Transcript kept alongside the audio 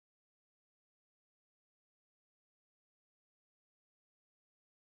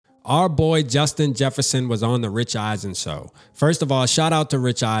Our boy Justin Jefferson was on the Rich Eisen show. First of all, shout out to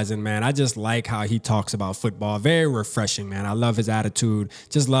Rich Eisen, man. I just like how he talks about football. Very refreshing, man. I love his attitude.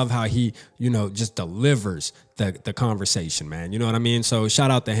 Just love how he, just delivers the conversation, man. You know what I mean? So shout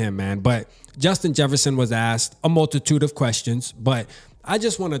out to him, man. But Justin Jefferson was asked a multitude of questions, but I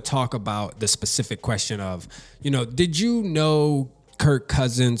just want to talk about the specific question of, did you know Kirk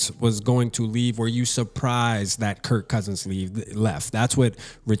Cousins was going to leave? Were you surprised that Kirk Cousins left? That's what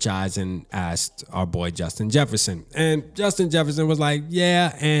Rich Eisen asked our boy Justin Jefferson. And Justin Jefferson was like,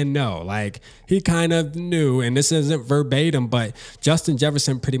 yeah and no. Like, he kind of knew, and this isn't verbatim, but Justin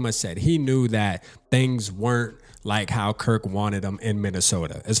Jefferson pretty much said he knew that things weren't like how Kirk wanted them in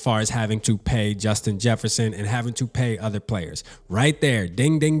Minnesota, as far as having to pay Justin Jefferson and having to pay other players. Right there,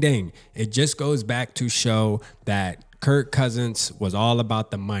 ding, ding, ding. It just goes back to show that Kirk Cousins was all about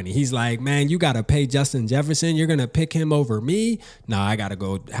the money. He's like, man, you got to pay Justin Jefferson. You're going to pick him over me? No, I got to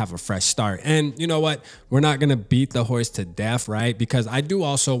go have a fresh start. And you know what? We're not going to beat the horse to death, right? Because I do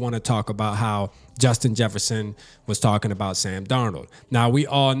also want to talk about how Justin Jefferson was talking about Sam Darnold. Now, we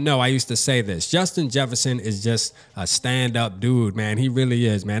all know, I used to say this, Justin Jefferson is just a stand-up dude, man. He really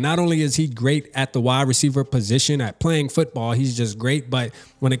is, man. Not only is he great at the wide receiver position, at playing football, he's just great, but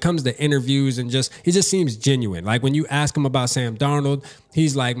when it comes to interviews and he just seems genuine. Like, when you ask him about Sam Darnold,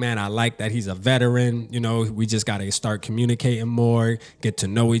 he's like, man, I like that he's a veteran. We just got to start communicating more, get to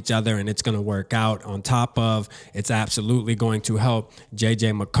know each other, and it's going to work out. On top of, it's absolutely going to help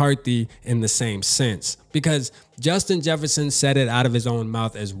J.J. McCarthy in the same sense. Because Justin Jefferson said it out of his own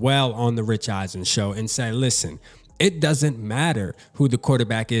mouth as well on the Rich Eisen show and said, listen, it doesn't matter who the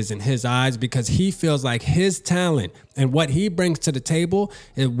quarterback is in his eyes, because he feels like his talent and what he brings to the table,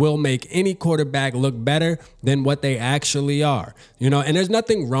 it will make any quarterback look better than what they actually are. And there's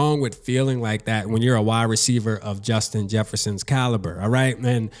nothing wrong with feeling like that when you're a wide receiver of Justin Jefferson's caliber, all right?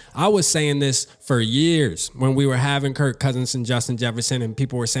 And I was saying this for years when we were having Kirk Cousins and Justin Jefferson, and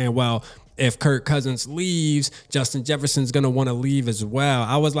people were saying, well, if Kirk Cousins leaves, Justin Jefferson's going to want to leave as well.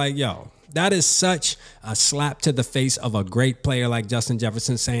 I was like, yo, that is such a slap to the face of a great player like Justin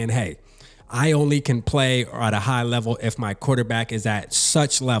Jefferson saying, hey, I only can play at a high level if my quarterback is at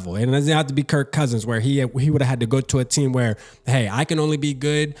such level. And it doesn't have to be Kirk Cousins, where he would have had to go to a team where, hey, I can only be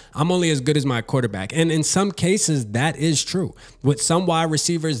good. I'm only as good as my quarterback. And in some cases, that is true. With some wide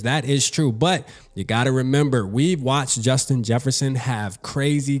receivers, that is true. But you got to remember, we've watched Justin Jefferson have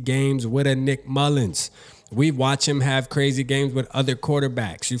crazy games with a Nick Mullins. We've watched him have crazy games with other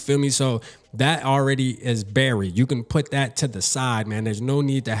quarterbacks. You feel me? So that already is buried. You can put that to the side, man. There's no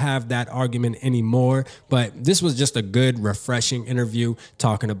need to have that argument anymore. But this was just a good, refreshing interview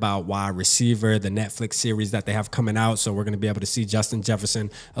talking about wide receiver, the Netflix series that they have coming out. So we're going to be able to see Justin Jefferson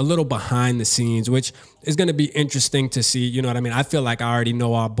a little behind the scenes, which is going to be interesting to see. You know what I mean? I feel like I already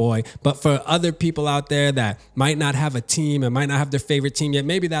know our boy. But for other people out there that might not have a team and might not have their favorite team yet,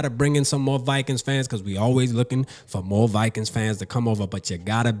 maybe that'll bring in some more Vikings fans, because we always looking for more Vikings fans to come over. But you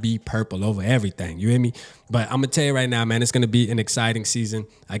got to be purple over everything. You hear me? But I'm going to tell you right now, man, it's going to be an exciting season.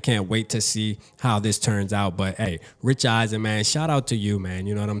 I can't wait to see how this turns out. But hey, Rich Eisen, man, shout out to you, man.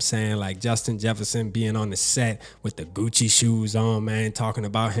 You know what I'm saying? Like Justin Jefferson being on the set with the Gucci shoes on, man, talking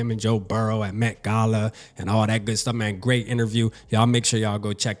about him and Joe Burrow at Met Gala and all that good stuff, man. Great interview. Y'all make sure y'all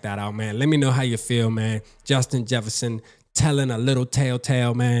go check that out, man. Let me know how you feel, man. Justin Jefferson telling a little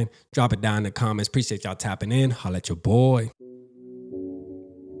tale, man. Drop it down in the comments. Appreciate y'all tapping in. Holla at your boy.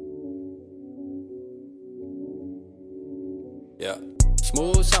 Yeah,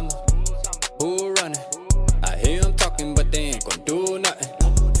 smooth summer, who running? I hear them talking, but they ain't gonna do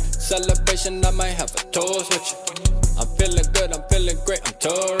nothing. Celebration, I might have a toast with you. I'm feeling good, I'm feeling great, I'm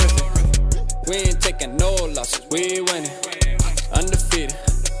terrific. We ain't taking no losses, we winning. Undefeated,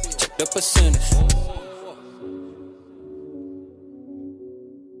 check the percentage.